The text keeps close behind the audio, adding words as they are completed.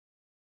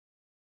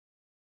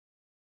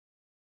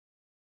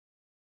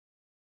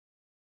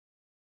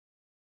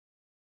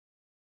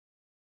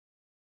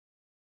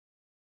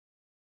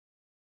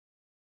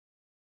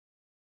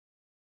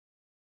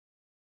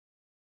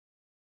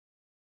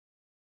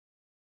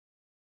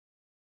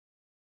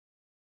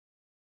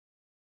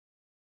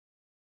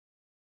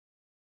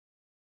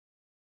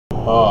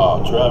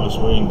Oh, Travis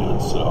Wayne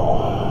did so.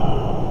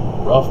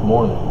 Rough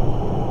morning.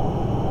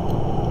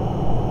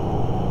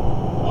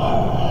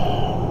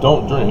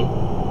 Don't drink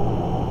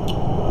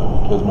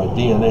because my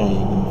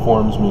DNA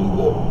informs me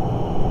that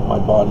my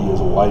body is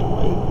a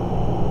lightweight,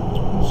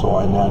 and so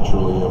I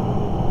naturally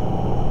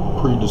am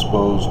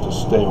predisposed to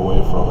stay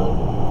away from it.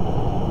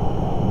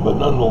 But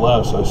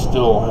nonetheless, I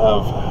still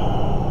have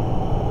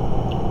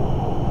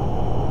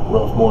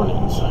rough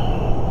mornings.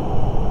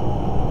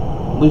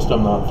 At least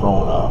I'm not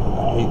throwing up.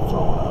 I hate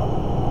throwing up.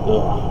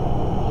 Ugh.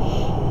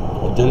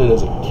 I did it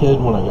as a kid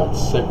when I got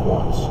sick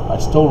once. I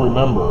still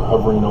remember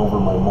hovering over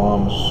my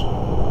mom's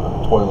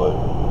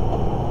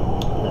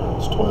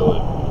parents'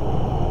 toilet,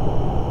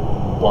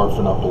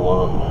 barfing up a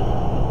lung,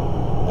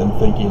 and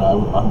thinking,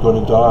 I'm going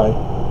to die.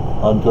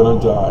 I'm going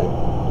to die.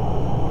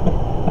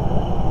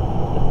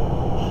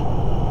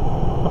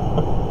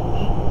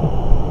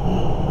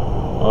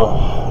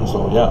 And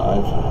so, yeah,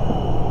 I've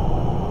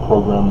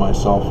programmed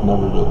myself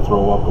never to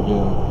throw up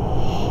again.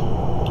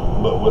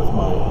 But with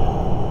my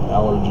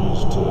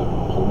allergies to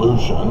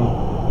pollution,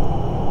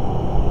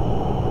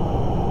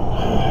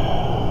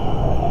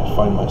 I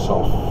find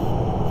myself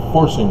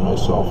forcing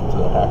myself to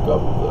hack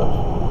up the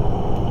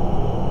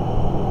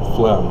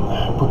phlegm,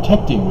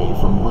 protecting me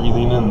from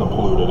breathing in the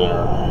polluted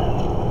air.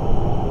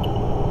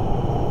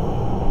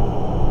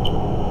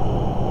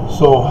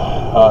 So,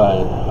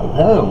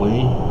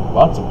 apparently,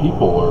 lots of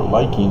people are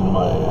liking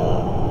my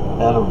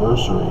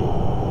anniversary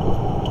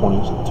of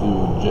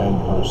 22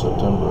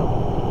 September.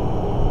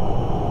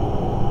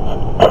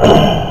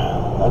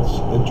 That's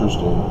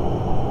interesting.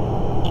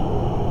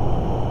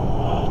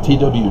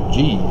 TWG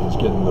is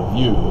getting the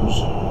views.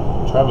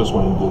 Travis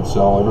Wayne did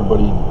sell.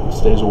 Everybody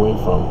stays away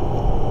from.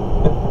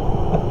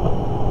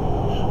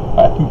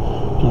 I'm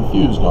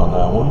confused on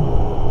that one.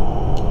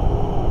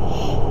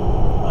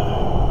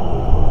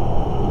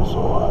 So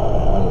I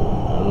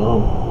don't know.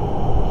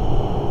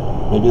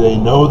 Maybe they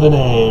know the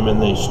name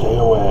and they stay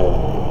away.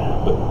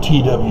 But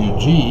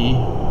TWG,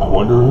 I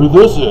wonder who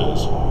this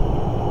is.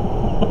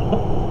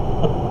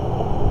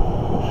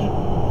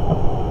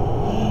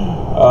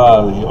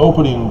 The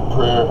opening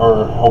prayer,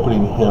 or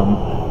opening hymn,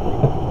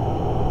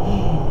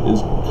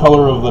 is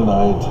Color of the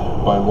Night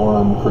by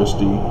Lauren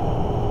Christie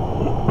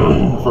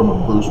from a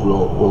Bruce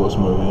Willis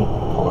movie,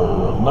 Color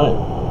of Night.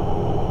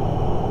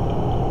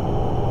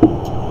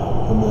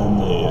 And then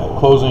the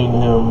closing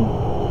hymn,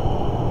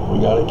 we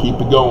gotta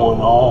keep it going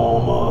all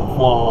month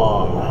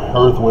long,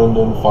 Earth, Wind,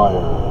 and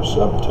Fire,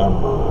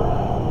 September.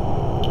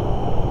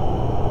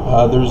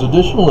 There's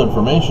additional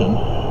information.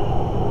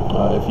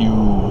 If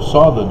you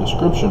saw the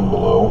description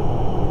below,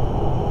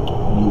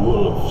 you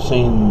will have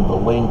seen the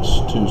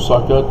links to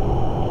Sukkot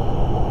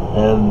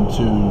and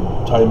to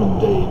time and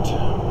date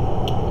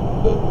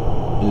that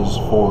is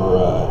for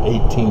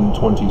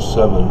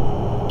 1827.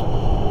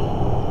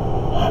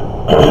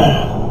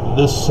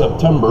 This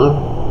September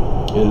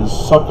is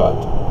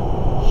Sukkot,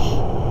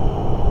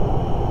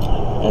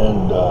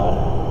 and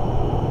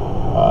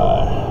I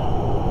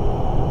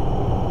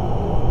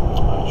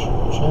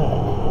should check.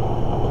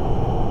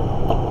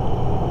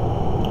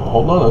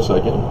 Hold on a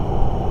second.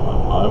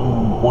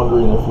 I'm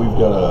wondering if we've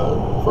got a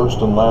first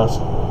and last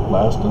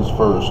is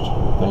first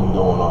thing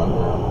going on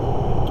here.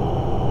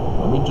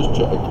 Let me just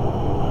check.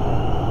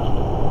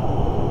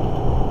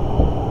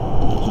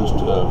 Just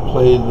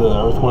play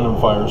the Earth, Wind, and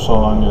Fire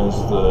song as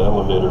the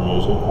elevator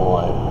music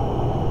while I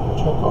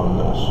check on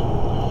this.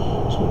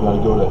 So we've got to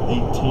go to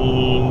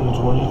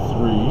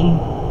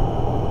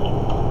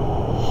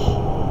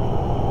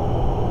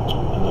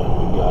 1823. And then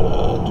we got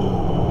to do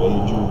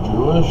Major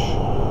Jewish.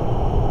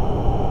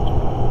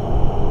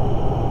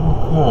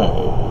 Okay,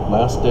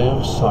 last day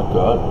of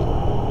Sukkot.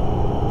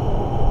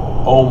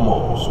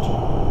 Almost.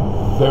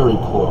 Very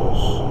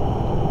close.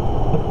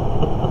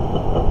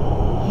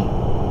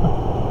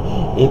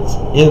 It's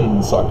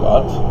in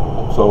Sukkot,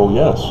 so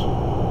yes,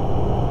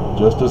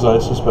 just as I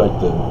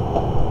suspected.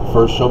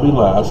 First shall be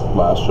last,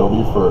 last shall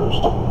be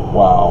first.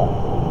 Wow,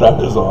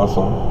 that is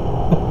awesome.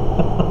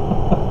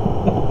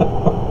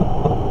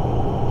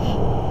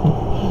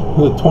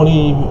 The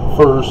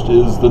 21st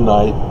is the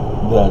night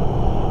that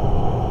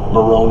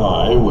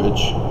Moroni,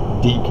 which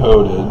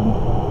decoded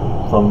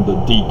from the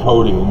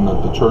decoding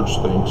that the church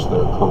thinks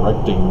they're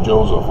correcting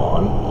Joseph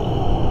on.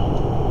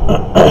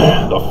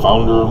 The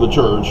founder of the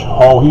church,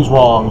 oh, he's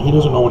wrong, he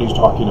doesn't know what he's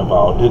talking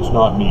about, it's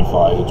not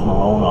Nephi, it's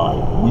Moroni,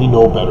 we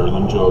know better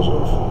than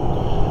Joseph.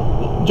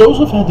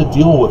 Joseph had to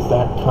deal with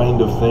that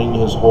kind of thing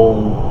his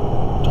whole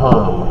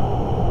term.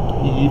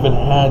 He even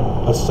had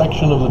a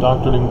section of the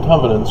Doctrine and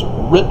Covenants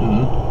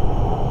written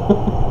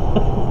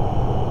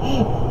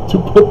to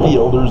put the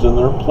elders in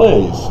their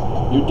place.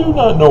 You do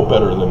not know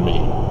better than me.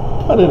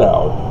 Cut it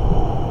out.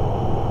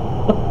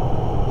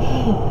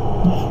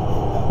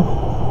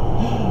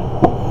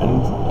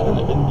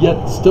 and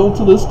yet, still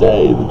to this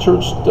day, the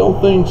church still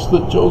thinks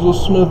that Joseph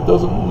Smith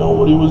doesn't know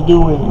what he was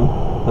doing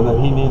and that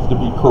he needs to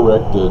be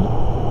corrected.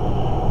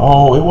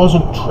 Oh, it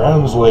wasn't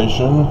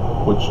translation,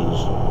 which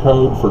is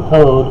code for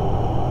code.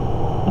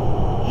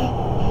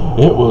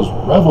 It was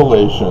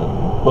revelation,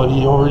 but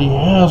he already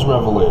has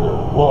Revelator.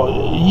 Well,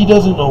 he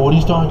doesn't know what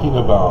he's talking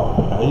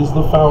about. He's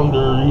the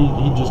founder.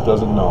 He just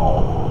doesn't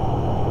know.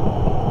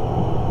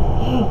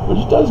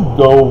 Which does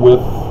go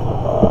with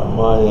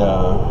my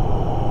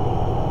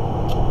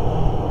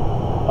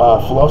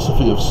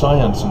philosophy of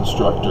science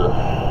instructor.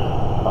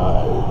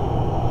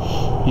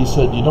 He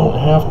said you don't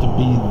have to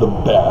be the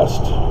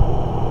best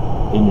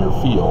in your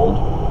field.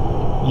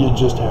 You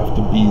just have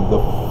to be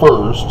the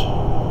first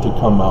to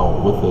come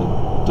out with a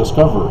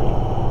discovery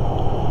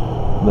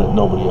that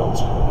nobody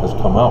else has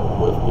come out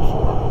with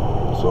before.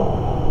 So,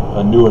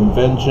 a new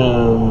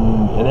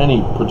invention in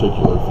any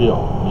particular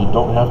field. You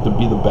don't have to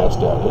be the best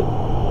at it.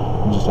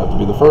 You just have to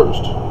be the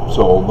first.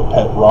 So, the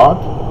pet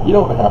rock, you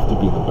don't have to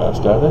be the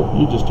best at it.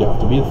 You just have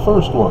to be the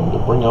first one to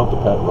bring out the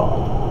pet rock.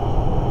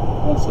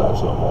 That's that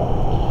simple.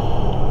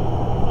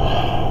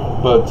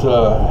 But,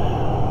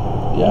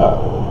 yeah,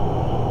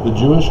 the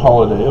Jewish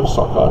holiday of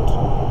Sukkot,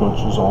 which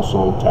is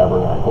also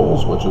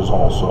Tabernacles, which is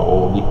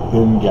also the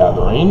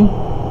ingathering,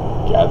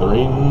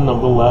 gathering of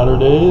the latter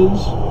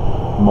days,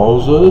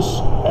 Moses,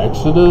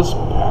 Exodus,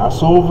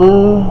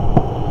 Passover.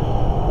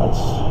 That's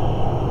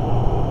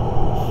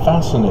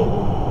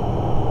fascinating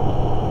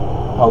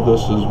how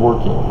this is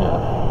working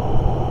here.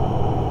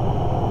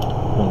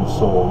 And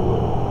so the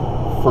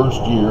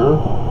first year,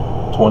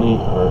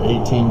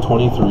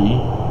 1823,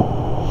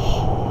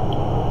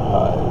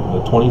 the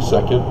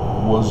 22nd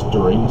was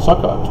during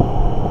Sukkot,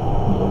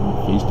 the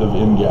Feast of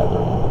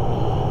Ingathering.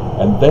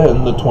 And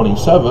then the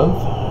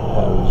 27th,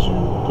 as you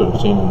could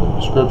have seen in the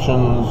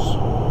descriptions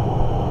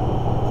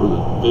for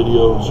the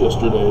videos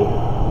yesterday,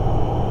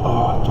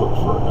 it took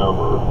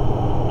forever.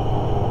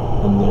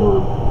 And they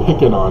were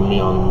picking on me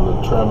on the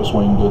Travis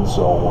Wayne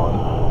Goodsell one,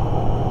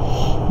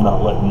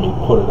 not letting me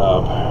put it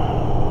up,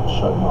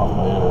 shutting off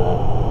my internet.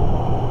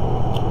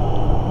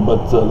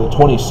 But the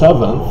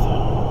 27th,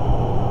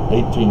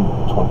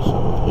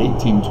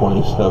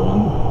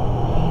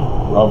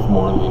 1827, rough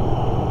morning.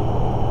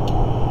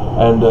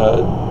 And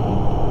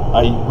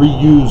I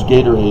reuse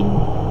Gatorade,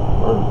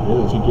 or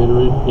is it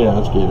Gatorade? Yeah,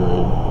 it's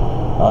Gatorade.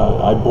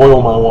 I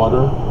boil my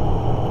water,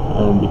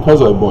 and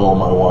because I boil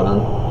my water,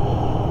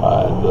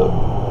 the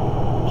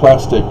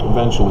plastic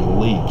eventually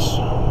leaks.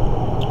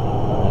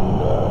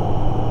 And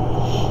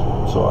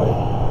so I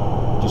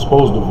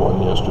disposed of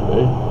one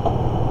yesterday.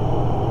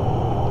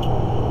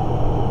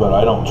 But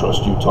I don't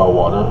trust Utah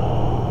water.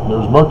 There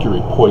was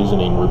mercury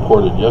poisoning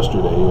reported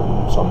yesterday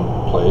in some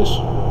place.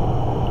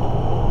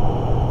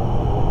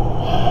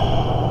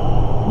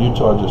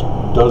 Utah just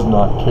does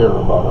not care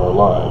about our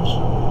lives.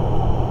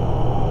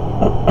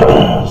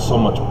 So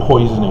much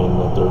poisoning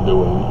that they're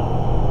doing.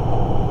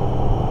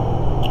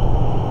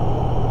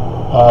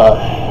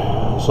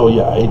 So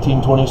yeah,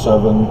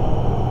 1827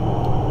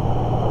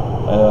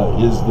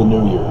 is the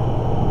new year.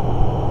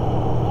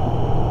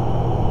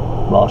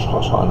 Rosh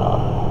Hashanah.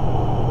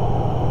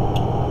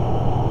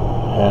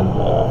 And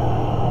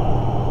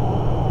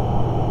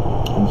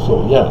so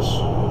yes,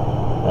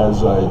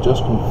 as I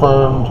just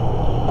confirmed,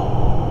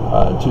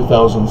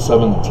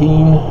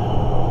 2017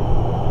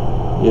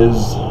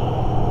 is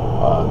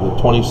the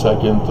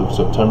 22nd of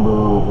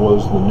September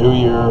was the new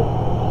year,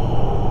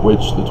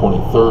 which the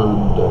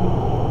 23rd then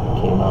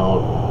came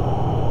out,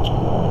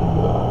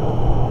 and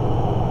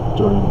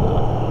during the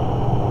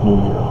New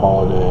Year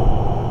holiday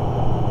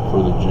for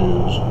the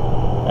Jews.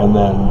 And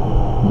then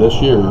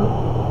this year,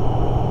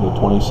 the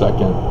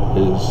 22nd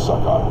is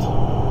Sukkot.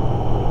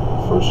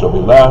 First shall be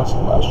last,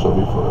 last shall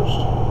be first.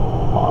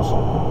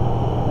 Awesome.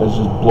 It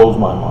just blows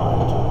my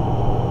mind.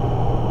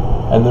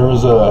 And there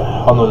was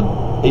on the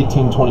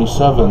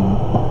 1827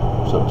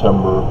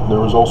 September, there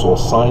was also a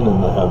sign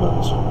in the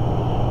heavens.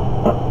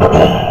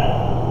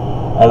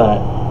 And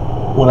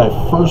when I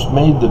first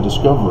made the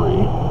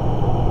discovery,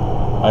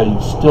 I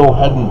still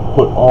hadn't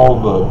put all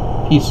the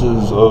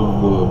pieces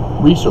of the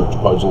research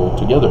puzzle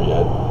together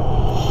yet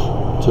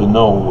to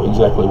know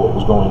exactly what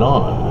was going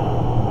on.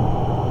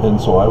 And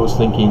so I was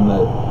thinking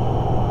that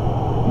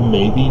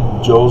maybe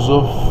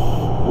Joseph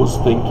was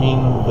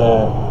thinking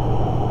that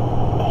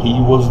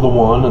he was the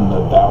one and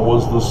that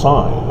was the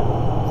sign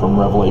from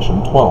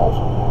Revelation 12.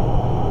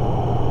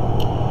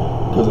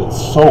 Because it's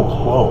so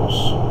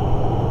close.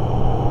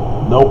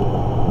 Nope,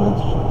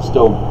 it's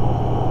still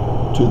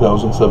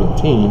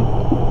 2017,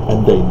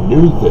 and they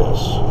knew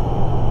this.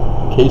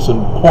 Case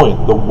in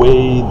point, the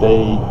way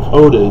they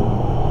coded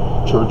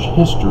church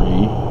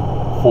history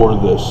for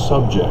this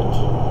subject,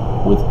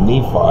 with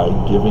Nephi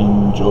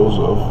giving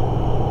Joseph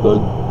the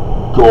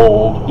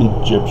gold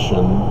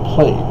Egyptian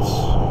plates.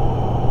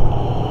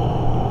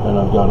 And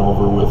I've gone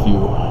over with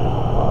you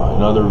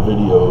in other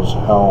videos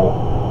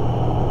how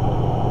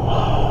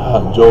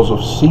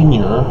Joseph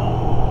Sr.,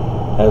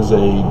 as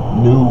a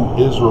new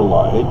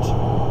Israelite,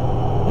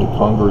 a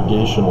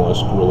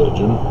Congregationalist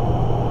religion,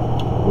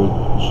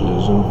 which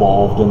is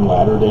involved in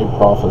latter-day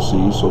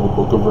prophecy, so the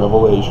book of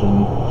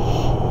Revelation,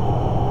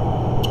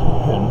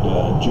 and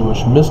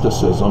Jewish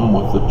mysticism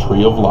with the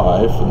Tree of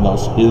Life, and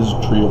thus his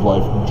Tree of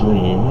Life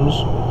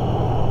dreams,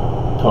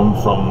 come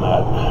from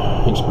that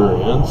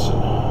experience,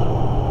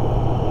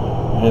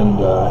 and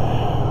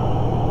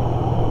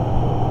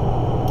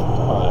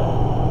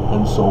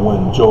so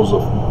when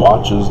Joseph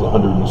botches the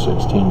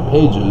 116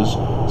 pages,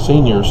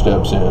 Senior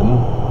steps in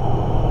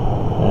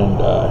and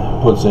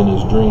puts in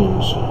his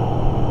dreams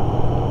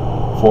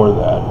for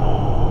that.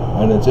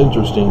 And it's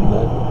interesting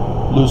that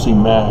Lucy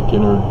Mack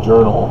in her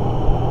journal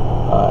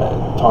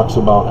talks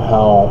about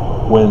how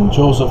when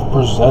Joseph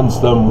presents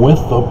them with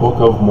the Book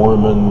of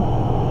Mormon,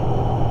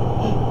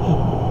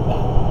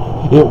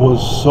 it was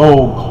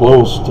so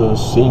close to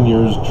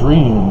Senior's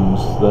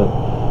dreams that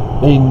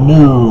they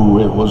knew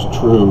it was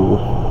true.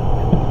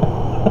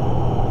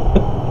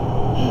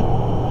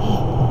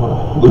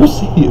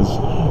 Lucy is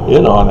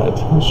in on it.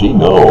 She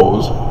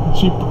knows.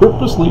 She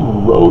purposely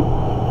wrote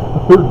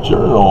her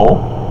journal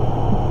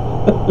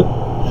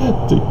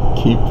to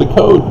keep the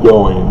code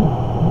going,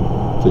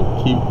 to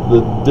keep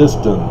the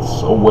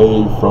distance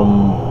away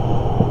from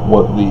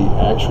what the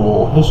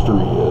actual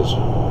history is.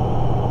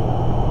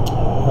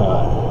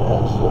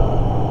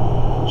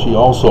 She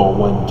also,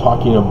 when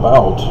talking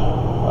about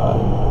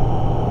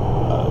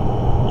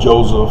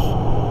Joseph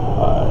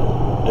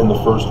in the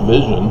first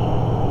vision,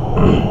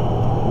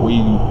 we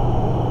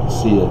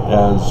see it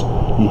as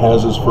he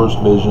has his first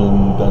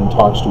vision, then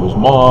talks to his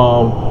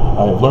mom.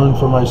 I have learned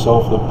for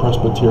myself that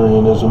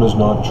Presbyterianism is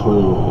not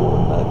true,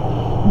 and that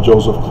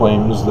Joseph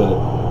claims that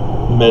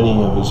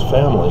many of his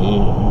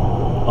family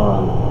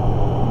are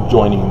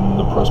joining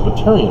the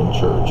Presbyterian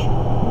church.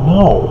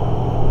 No.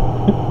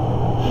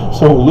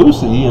 So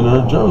Lucy, in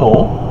her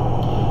journal,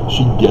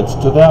 she gets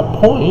to that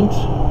point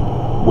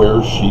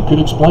where she could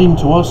explain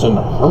to us in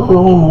her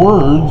own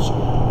words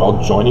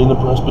about joining the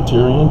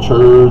Presbyterian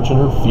church and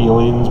her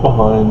feelings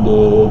behind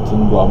it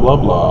and blah blah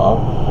blah,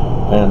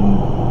 and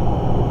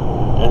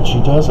she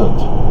doesn't.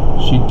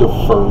 She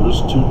defers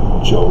to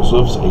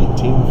Joseph's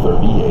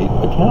 1838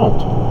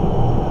 account.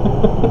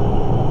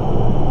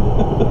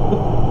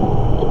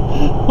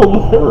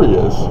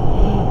 Hilarious,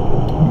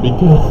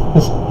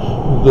 because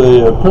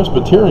the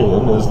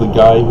Presbyterian is the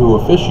guy who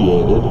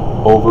officiated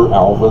over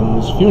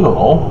Alvin's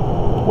funeral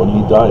when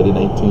he died in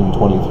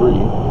 1823,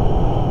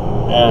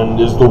 and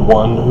is the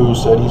one who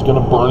said he's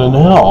going to burn in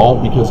hell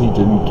because he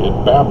didn't get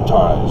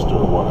baptized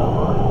or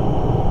whatever.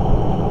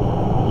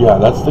 Yeah,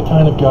 that's the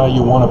kind of guy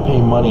you want to pay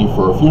money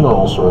for a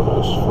funeral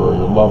service for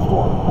your loved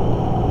one.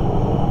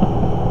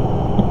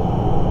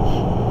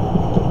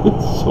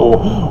 So,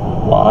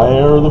 why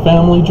are the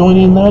family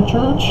joining that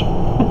church?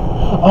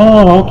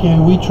 Oh, okay,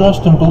 we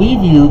trust and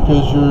believe you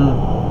because you're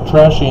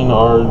trashing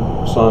our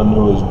son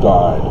who has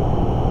died.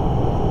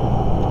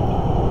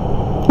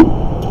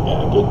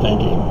 Yeah, good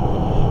thinking.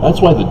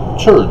 That's why the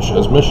church,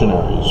 as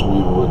missionaries,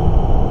 we would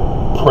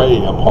prey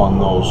upon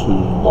those who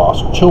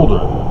lost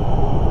children,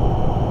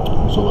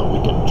 so that we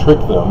can trick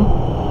them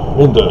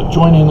into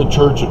joining the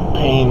church and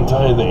paying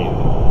tithing.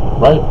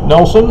 Right,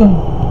 Nelson?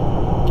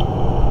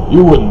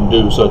 You wouldn't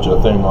do such a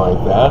thing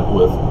like that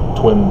with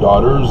twin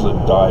daughters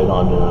that died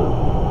on your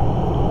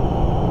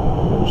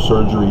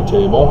surgery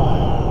table.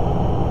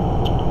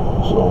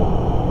 So,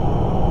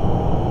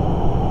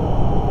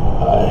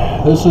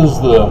 this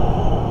is the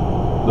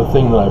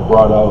thing that I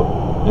brought out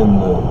in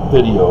the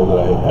video that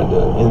I had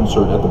to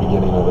insert at the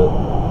beginning of it.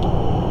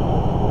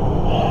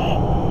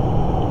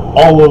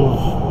 All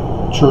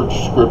of church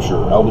scripture,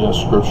 LDS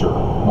scripture,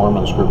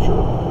 Mormon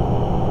scripture,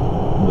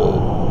 the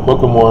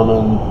Book of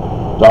Mormon,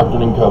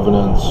 Doctrine and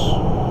Covenants,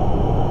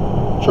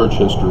 church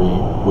history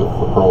with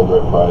the Pearl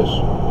Great Prize,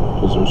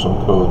 because there's some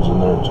codes in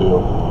there too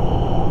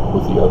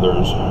with the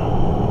others,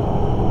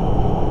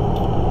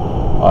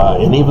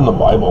 and even the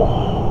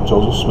Bible.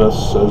 Joseph Smith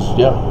says,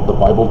 yeah, the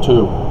Bible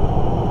too.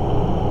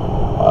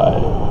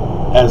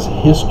 As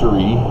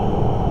history,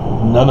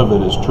 none of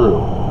it is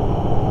true.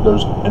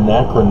 There's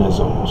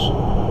anachronisms.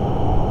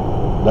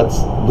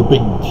 That's the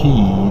big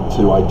key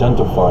to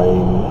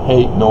identifying,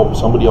 hey, nope,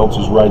 somebody else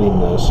is writing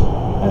this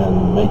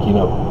and making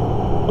up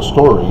a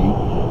story,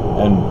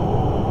 and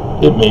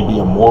it may be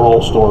a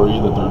moral story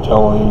that they're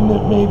telling,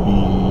 it may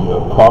be a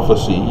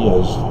prophecy,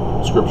 as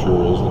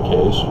scripture is the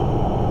case,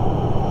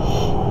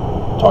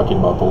 talking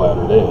about the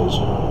latter days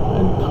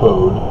and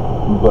code,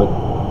 but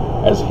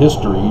as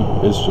history,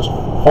 it's just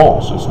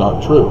false, it's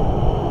not true.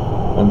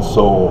 And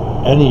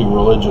so any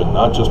religion,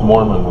 not just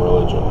Mormon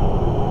religion,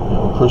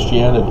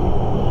 Christianity.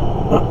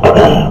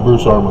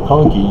 Bruce R.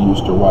 McConkie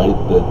used to write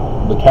that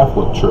the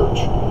Catholic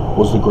Church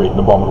was the great and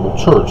abominable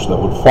church that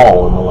would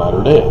fall in the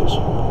latter days.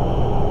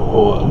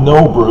 Well,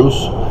 no,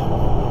 Bruce.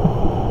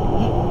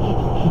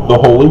 The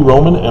Holy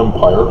Roman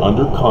Empire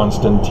under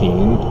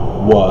Constantine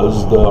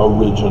was the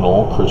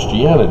original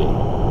Christianity.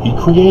 He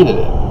created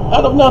it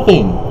out of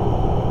nothing.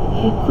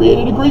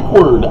 Created a Greek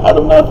word out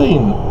of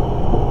nothing.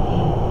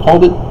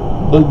 Called it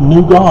the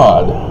new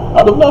God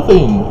out of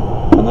nothing.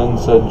 And then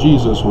said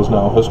Jesus was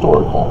now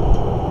historical.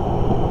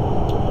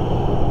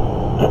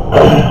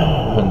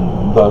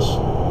 And thus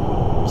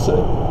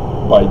said,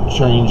 by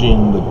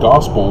changing the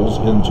Gospels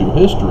into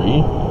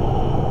history,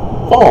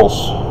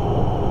 false.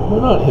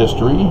 They're not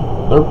history.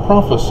 They're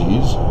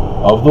prophecies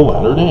of the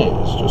latter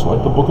days, just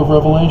like the book of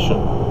Revelation.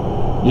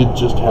 You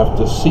just have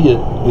to see it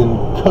in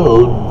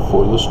code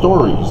for the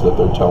stories that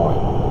they're telling.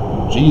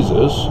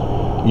 Jesus,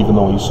 even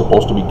though he's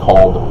supposed to be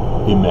called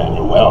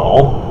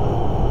Emmanuel,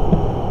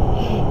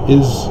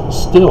 is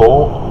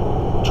still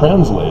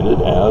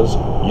translated as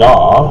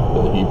Yah,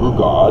 the Hebrew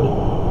God,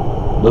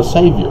 the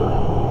Savior.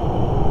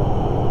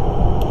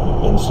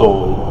 And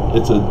so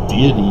it's a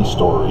deity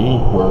story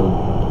where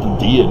the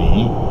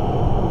deity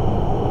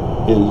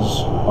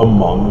is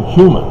among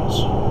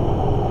humans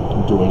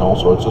doing all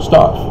sorts of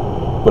stuff.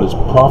 But it's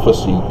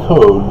prophecy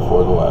code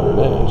for the latter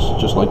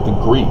days, just like the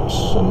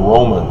Greeks and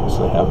Romans.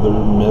 They have their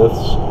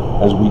myths,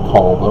 as we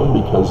call them,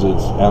 because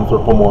it's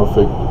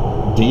anthropomorphic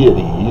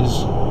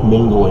deities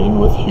mingling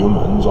with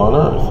humans on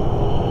earth.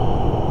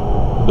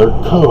 They're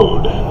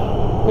code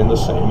in the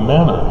same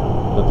manner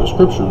that the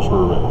scriptures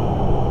were written.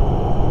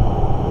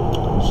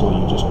 So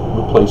you just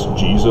replace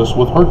Jesus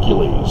with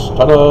Hercules,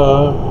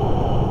 ta-da!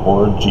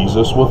 Or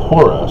Jesus with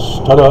Horus,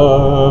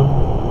 ta-da!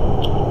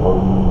 Or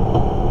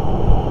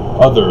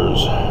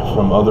others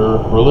from other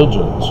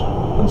religions.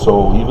 And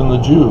so even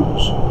the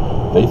Jews,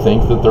 they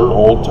think that their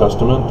Old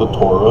Testament, the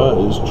Torah,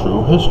 is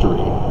true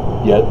history.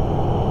 Yet,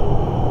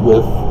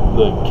 with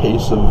the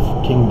case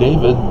of King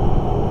David,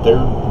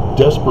 they're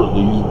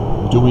desperately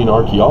doing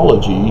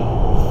archaeology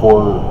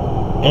for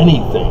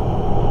anything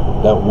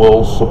that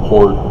will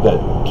support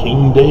that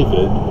King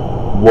David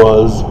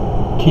was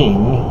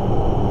king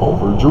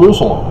over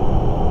Jerusalem.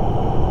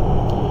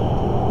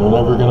 They're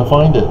never going to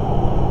find it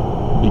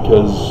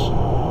because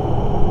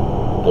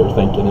they're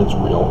thinking it's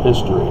real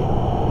history.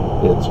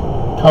 It's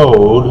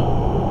code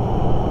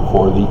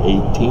for the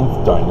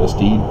 18th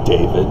dynasty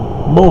David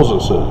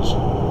Moseses.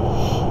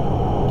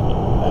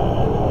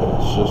 And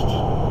it's just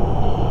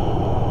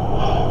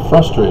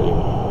frustrating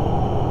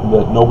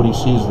that nobody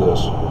sees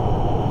this.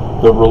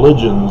 The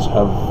religions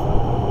have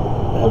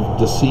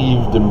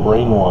deceived and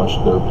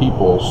brainwashed their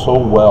people so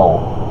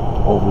well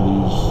over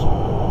these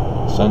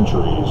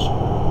centuries,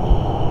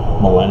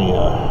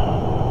 millennia,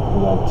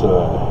 that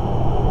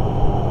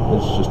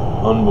it's just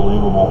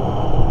unbelievable.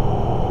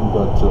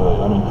 But,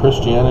 I mean,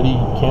 Christianity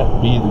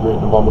can't be the great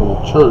and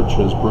abominable church,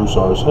 as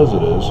Broussard says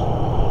it is,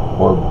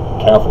 or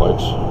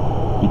Catholics,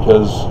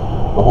 because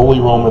the Holy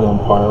Roman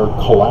Empire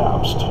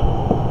collapsed.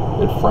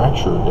 It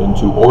fractured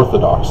into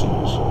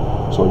orthodoxies.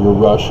 So your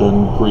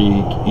Russian,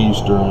 Greek,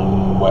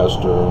 Eastern,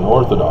 Western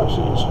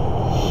orthodoxies,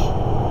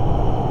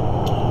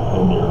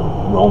 and your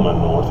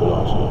Roman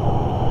orthodoxy.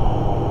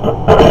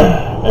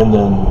 And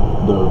then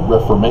the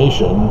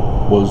Reformation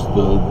was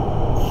the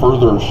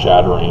further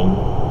shattering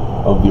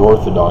of the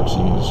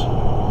orthodoxies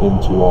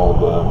into all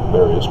the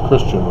various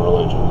Christian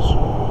religions.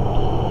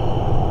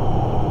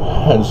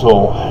 And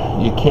so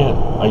you can't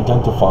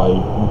identify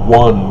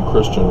one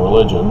Christian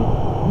religion.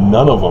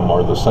 None of them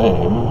are the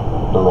same.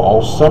 They're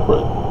all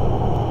separate.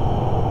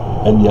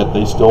 And yet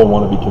they still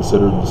want to be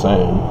considered the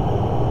same.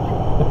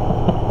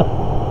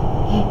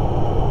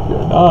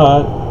 You're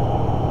not.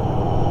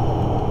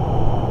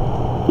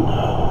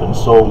 And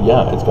so,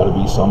 yeah, it's got to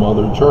be some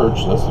other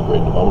church. That's the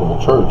great and abominable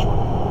church.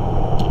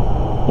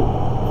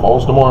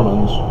 Falls to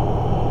Mormons,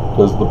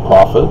 because the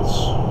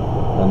prophets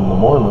and the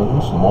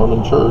Mormons, the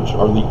Mormon church,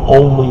 are the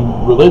only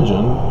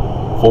religion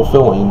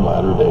fulfilling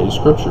latter-day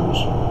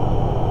scriptures.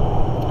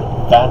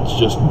 That's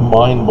just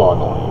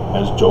mind-boggling.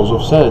 As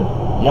Joseph said,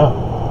 yeah,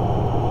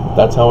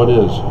 that's how it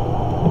is.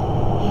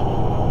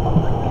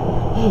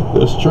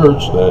 This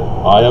church that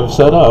I have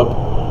set up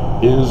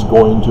is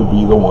going to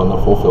be the one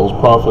that fulfills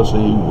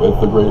prophecy with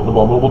the great and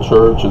abominable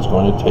church. It's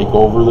going to take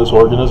over this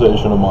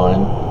organization of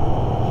mine.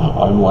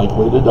 I'm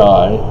likely to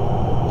die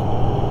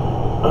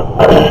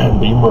and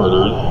be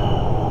murdered.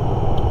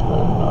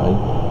 And I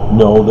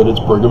know that it's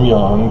Brigham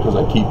Young because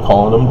I keep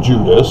calling him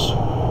Judas.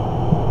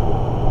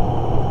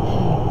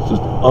 It's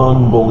just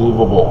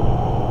unbelievable.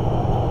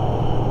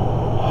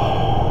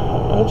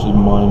 That's just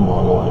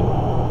mind-boggling.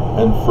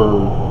 And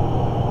for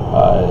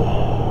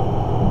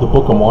the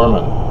Book of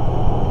Mormon,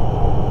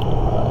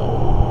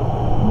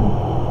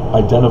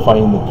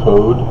 identifying the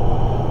code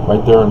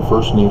right there in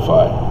 1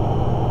 Nephi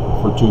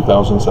for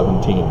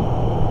 2017.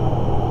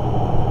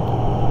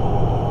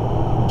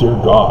 Dear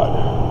God,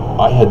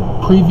 I had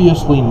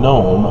previously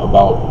known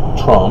about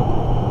Trump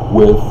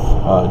with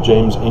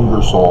James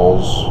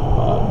Ingersoll's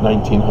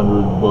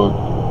 1900 book,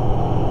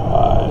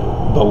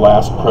 The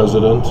Last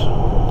President,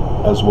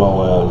 as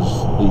well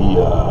as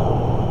the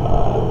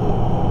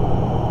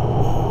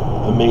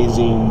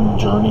Amazing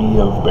Journey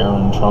of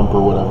Baron Trump,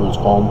 or whatever it's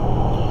called.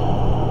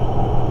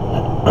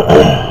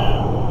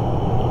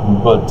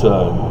 But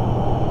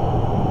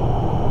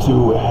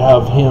to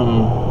have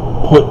him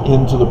put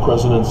into the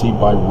presidency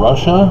by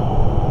Russia,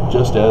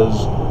 just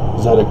as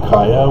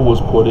Zedekiah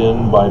was put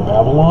in by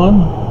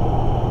Babylon,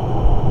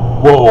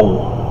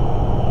 whoa,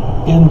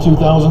 in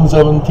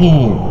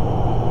 2017,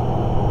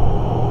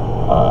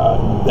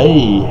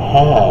 they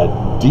had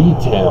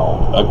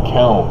detailed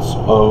accounts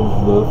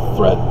of the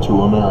threat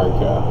to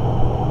America.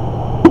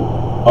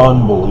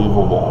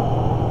 Unbelievable.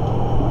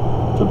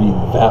 To be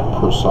that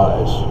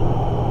precise.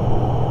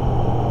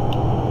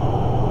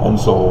 And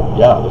so,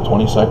 yeah, the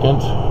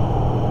 22nd,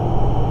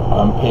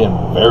 I'm paying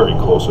very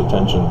close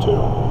attention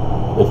to.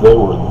 If they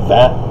were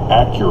that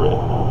accurate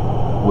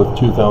with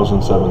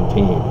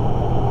 2017,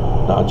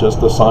 not just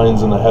the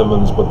signs in the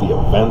heavens, but the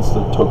events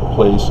that took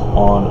place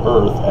on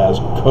earth as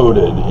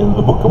coded in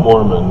the Book of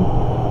Mormon,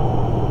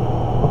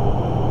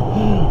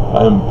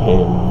 I'm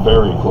paying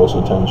very close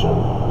attention.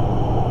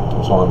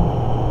 So I'm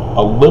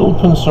a little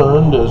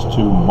concerned as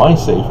to my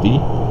safety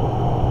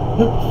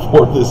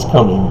for this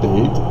coming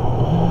date,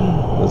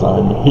 as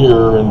I'm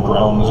here in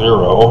ground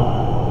zero.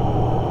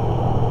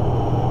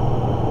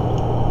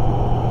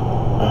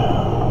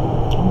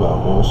 But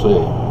we'll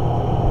see.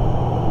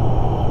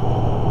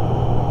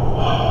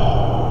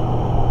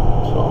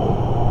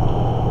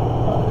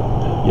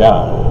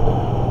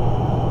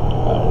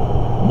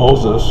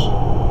 Moses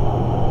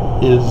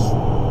is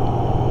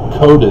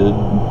coded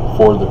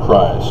for the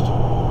Christ.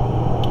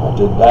 I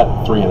did that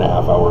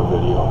 3.5-hour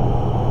video,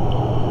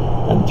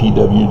 and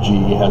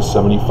TWG has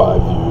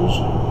 75 views.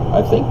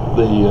 I think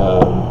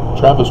the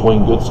Travis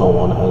Wayne Goodsell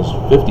one has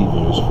 50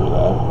 views for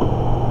that,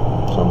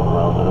 somewhere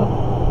around there.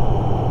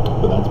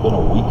 But that's been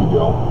a week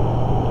ago.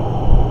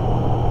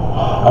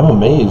 I'm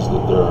amazed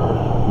that there are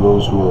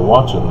those who are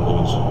watching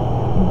these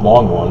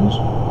long ones,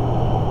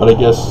 but I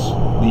guess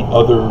the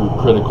other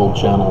critical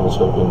channels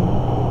have been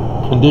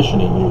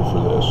conditioning you for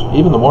this.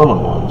 Even the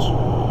Mormon ones,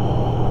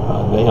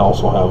 they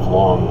also have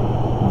long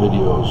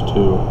videos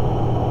too.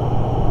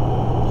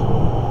 So,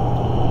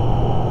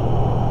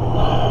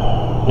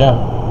 yeah,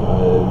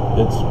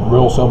 it's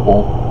real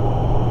simple.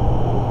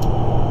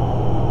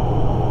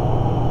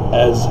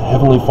 As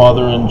Heavenly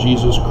Father and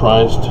Jesus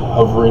Christ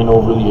hovering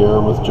over the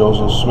air with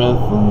Joseph Smith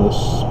in the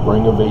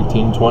spring of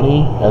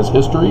 1820 as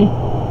history,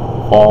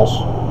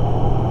 false.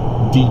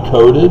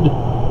 Decoded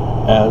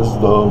as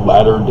the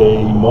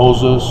latter-day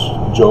Moses,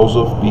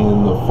 Joseph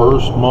being the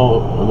first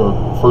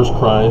first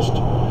Christ,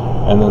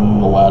 and then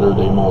the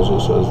latter-day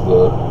Moses as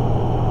the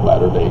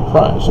latter-day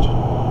Christ,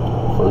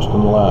 first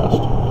and the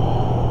last.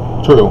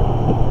 True.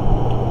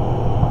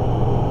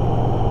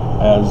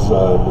 As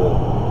the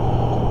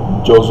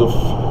Joseph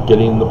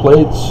getting the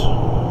plates,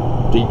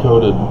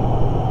 decoded.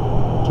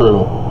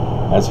 True.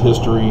 As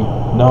history,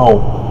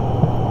 no.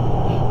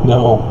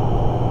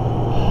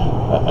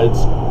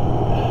 It's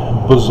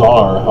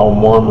bizarre how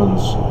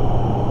Mormons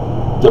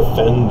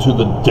defend to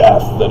the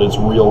death that it's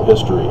real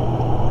history.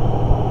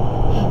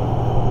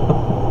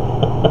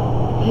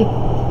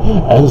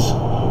 As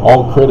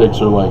all critics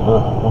are like,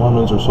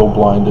 Mormons are so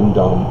blind and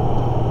dumb.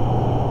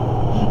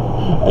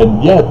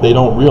 And yet they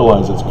don't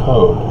realize it's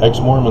code.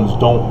 Ex-Mormons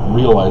don't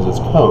realize it's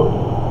code.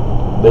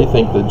 They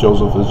think that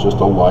Joseph is just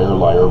a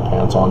liar,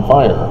 pants on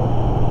fire.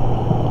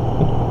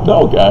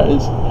 No,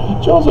 guys.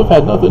 Joseph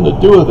had nothing to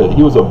do with it.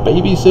 He was a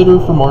babysitter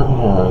for Martin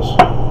Harris.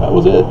 That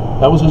was it.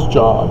 That was his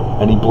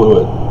job, and he blew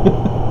it.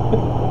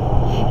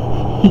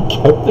 He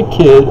kept the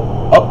kid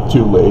up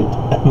too late,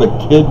 and the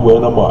kid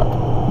went amok.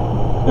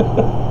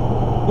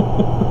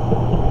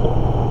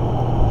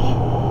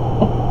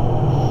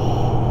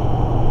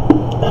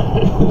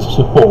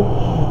 So,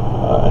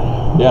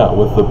 yeah,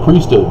 with the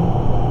priesthood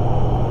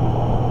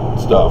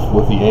stuff,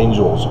 with the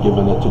angels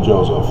giving it to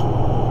Joseph,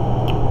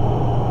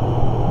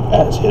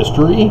 as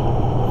history,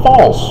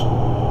 false.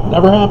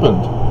 Never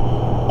happened.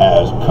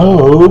 As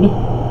code,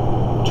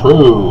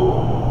 true.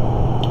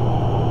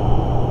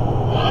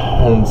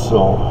 And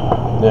so,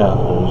 yeah,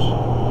 there's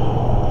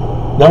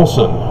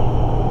Nelson.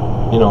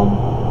 You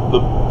know, the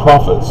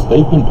prophets,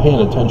 they've been paying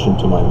attention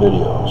to my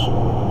videos.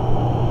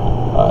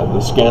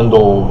 The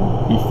scandal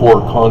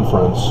before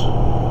conference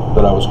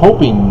that I was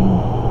hoping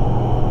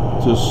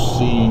to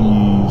see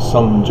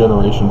some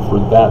generation for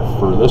that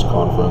for this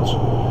conference.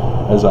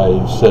 As I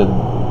said,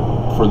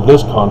 for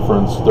this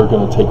conference, they're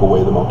going to take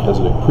away the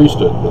Melchizedek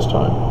priesthood this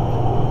time.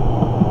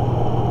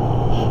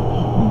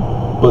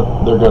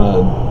 But they're going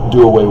to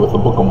do away with the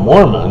Book of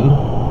Mormon,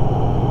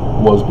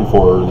 was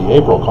before the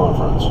April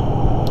conference.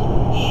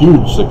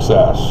 Huge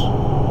success.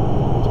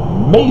 It's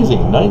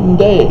amazing, night and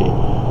day.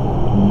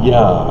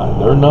 Yeah,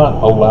 they're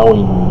not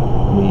allowing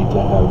me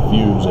to have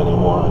views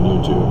anymore on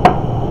YouTube.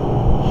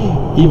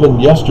 Even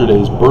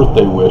yesterday's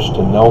birthday wish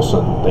to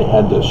Nelson, they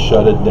had to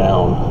shut it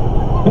down.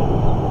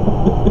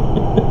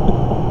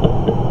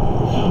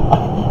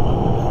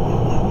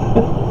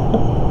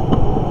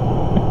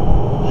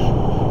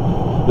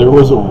 There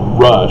was a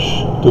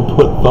rush to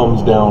put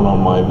thumbs down on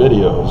my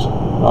videos,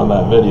 on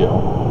that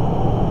video.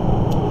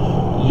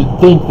 You'd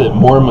think that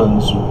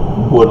Mormons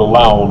would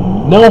allow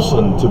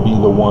Nelson to be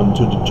the one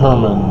to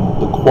determine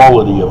the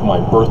quality of my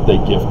birthday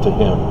gift to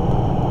him.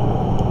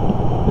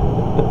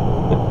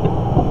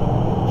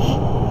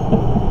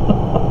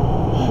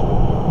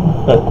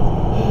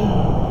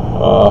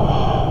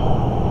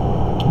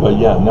 But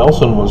yeah,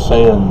 Nelson was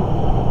saying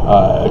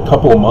a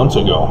couple of months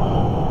ago,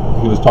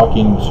 he was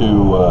talking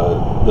to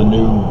the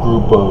new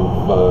group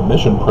of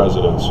mission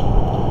presidents,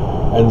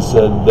 and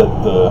said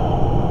that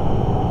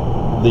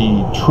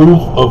the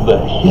truth of the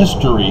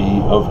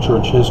history of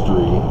church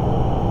history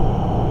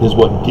is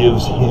what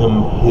gives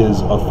him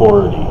his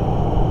authority.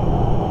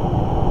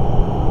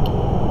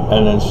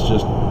 And it's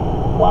just,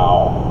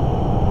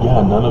 wow.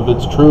 Yeah, none of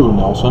it's true,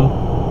 Nelson.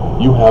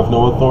 You have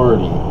no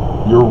authority.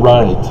 You're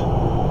right.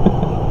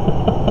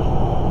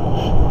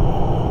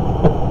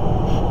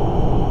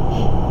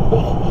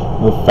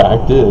 The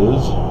fact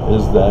is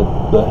that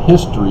the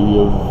history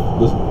of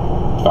the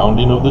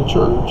founding of the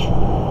church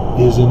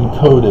is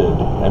encoded,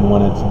 and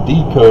when it's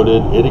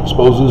decoded, it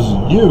exposes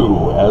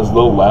you as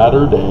the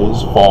latter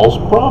days false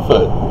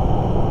prophet.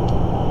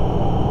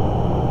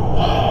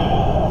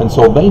 And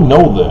so they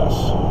know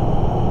this.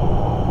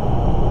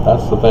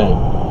 That's the thing.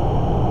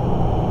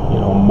 You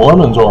know,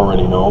 Mormons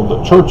already know.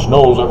 The church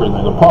knows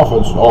everything. The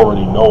prophets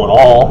already know it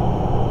all.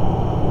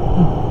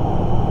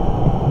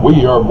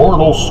 We are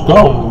mortal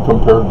scum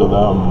compared to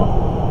them.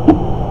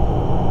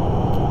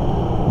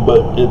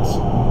 But it's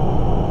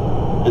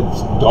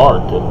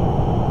dark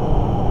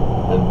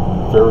and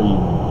very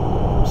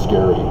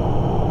scary,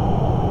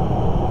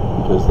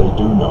 because they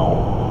do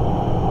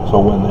know. So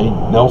when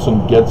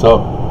Nelson gets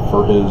up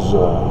for his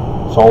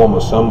solemn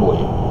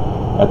assembly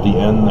at the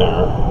end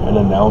there and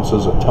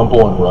announces a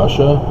temple in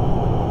Russia,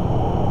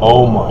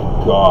 oh my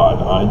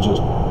God, I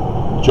just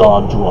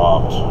jaw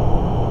dropped,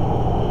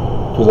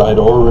 because I'd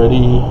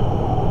already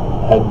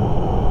had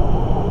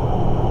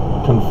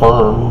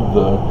confirmed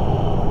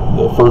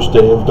the first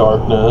day of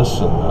darkness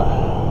and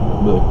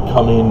the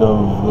coming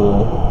of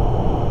the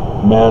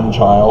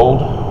man-child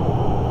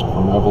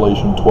from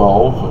Revelation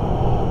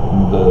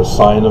 12, the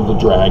sign of the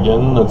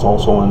dragon that's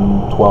also in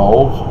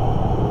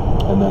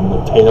 12, and then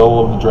the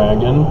tail of the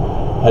dragon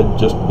had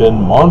just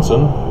been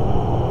Monson.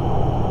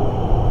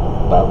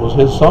 That was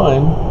his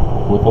sign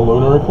with the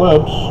lunar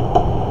eclipse,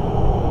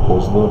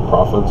 because the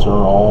prophets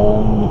are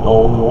all the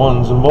only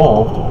ones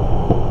involved.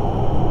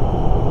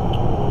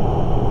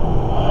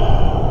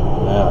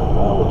 Man,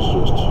 that was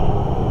just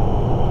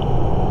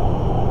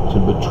to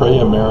betray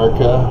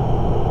America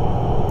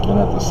and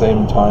at the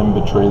same time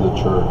betray the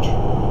church.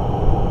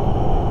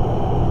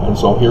 And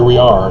so here we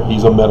are.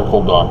 He's a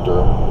medical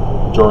doctor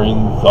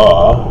during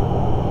the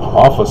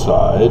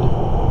prophesied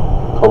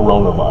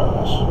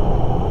coronavirus.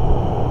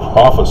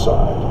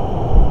 Prophesied.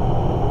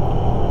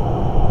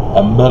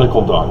 A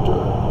medical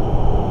doctor.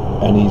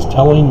 And he's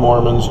telling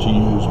Mormons to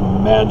use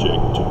magic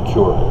to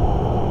cure it.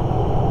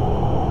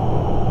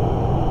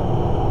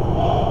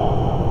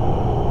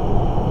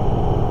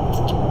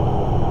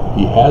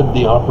 He had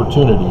the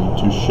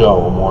opportunity to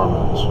show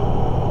Mormons.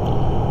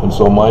 And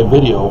so my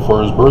video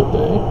for his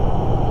birthday,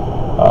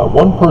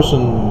 one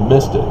person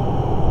missed it.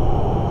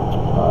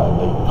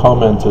 They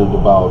commented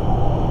about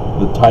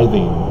the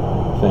tithing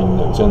thing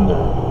that's in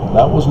there.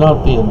 That was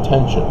not the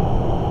intention.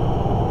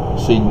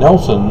 See,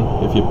 Nelson,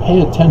 if you pay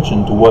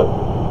attention to what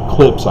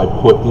clips I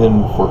put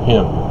in for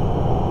him,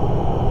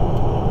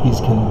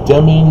 he's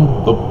condemning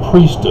the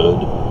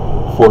priesthood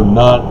for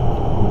not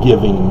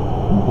giving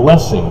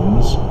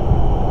blessings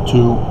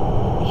to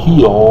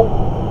heal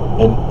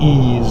and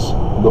ease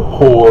the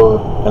poor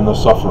and the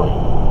suffering.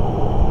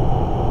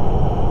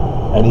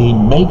 And he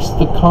makes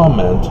the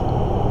comment,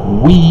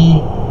 we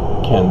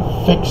can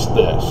fix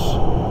this.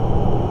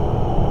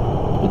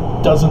 It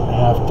doesn't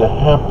have to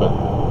happen.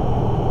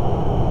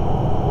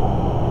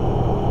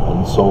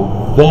 And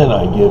so then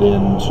I get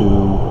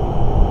into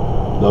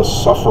the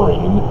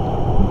suffering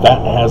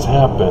that has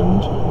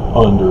happened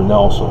under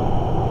Nelson,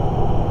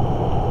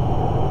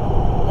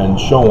 and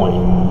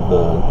showing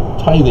the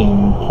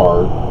tithing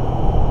part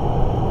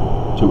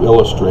to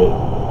illustrate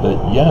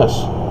that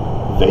yes,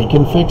 they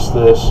can fix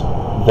this.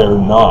 They're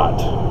not.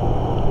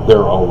 They're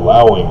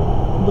allowing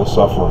the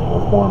suffering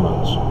of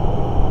Mormons.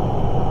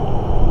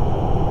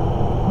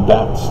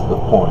 That's the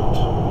point.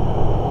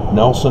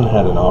 Nelson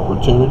had an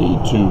opportunity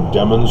to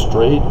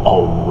demonstrate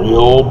a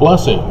real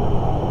blessing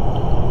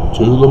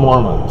to the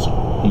Mormons.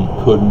 He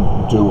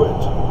couldn't do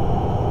it.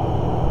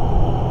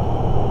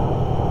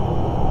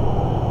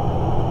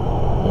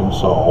 And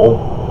so,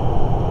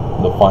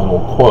 the final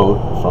quote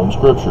from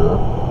Scripture,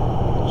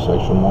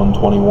 section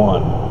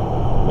 121,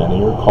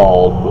 many are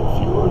called, but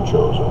few are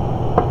chosen.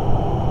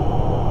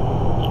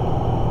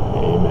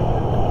 Amen.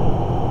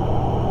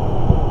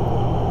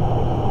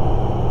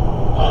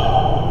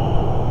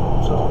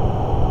 So,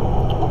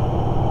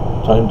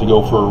 time to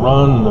go for a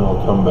run, and then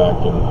I'll come back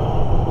and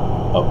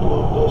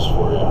upload this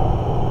for you.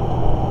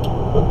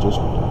 But just,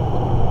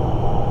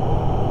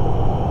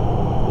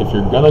 if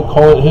you're going to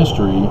call it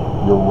history,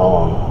 you're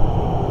wrong.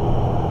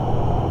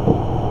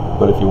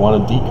 But if you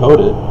want to decode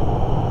it,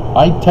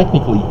 I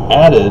technically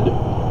added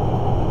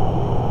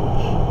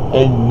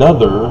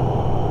another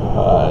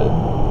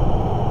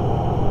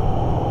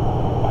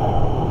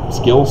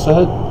skill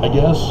set, I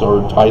guess,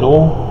 or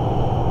title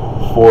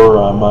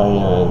for my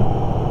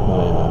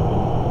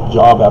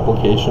job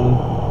application.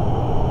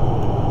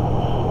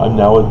 I'm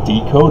now a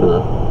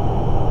decoder,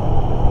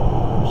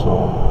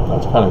 so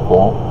that's kind of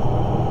cool.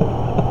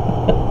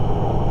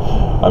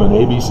 I'm an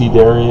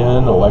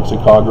ABCdarian, a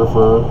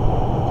lexicographer,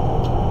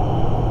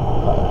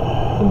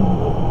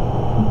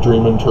 and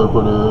dream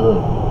interpreter,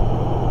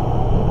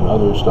 and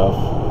other stuff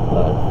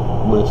that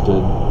I've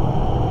listed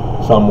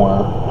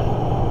somewhere.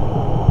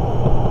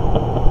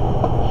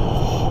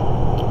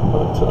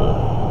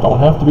 Don't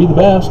have to be the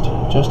best,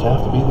 just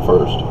have to be the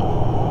first.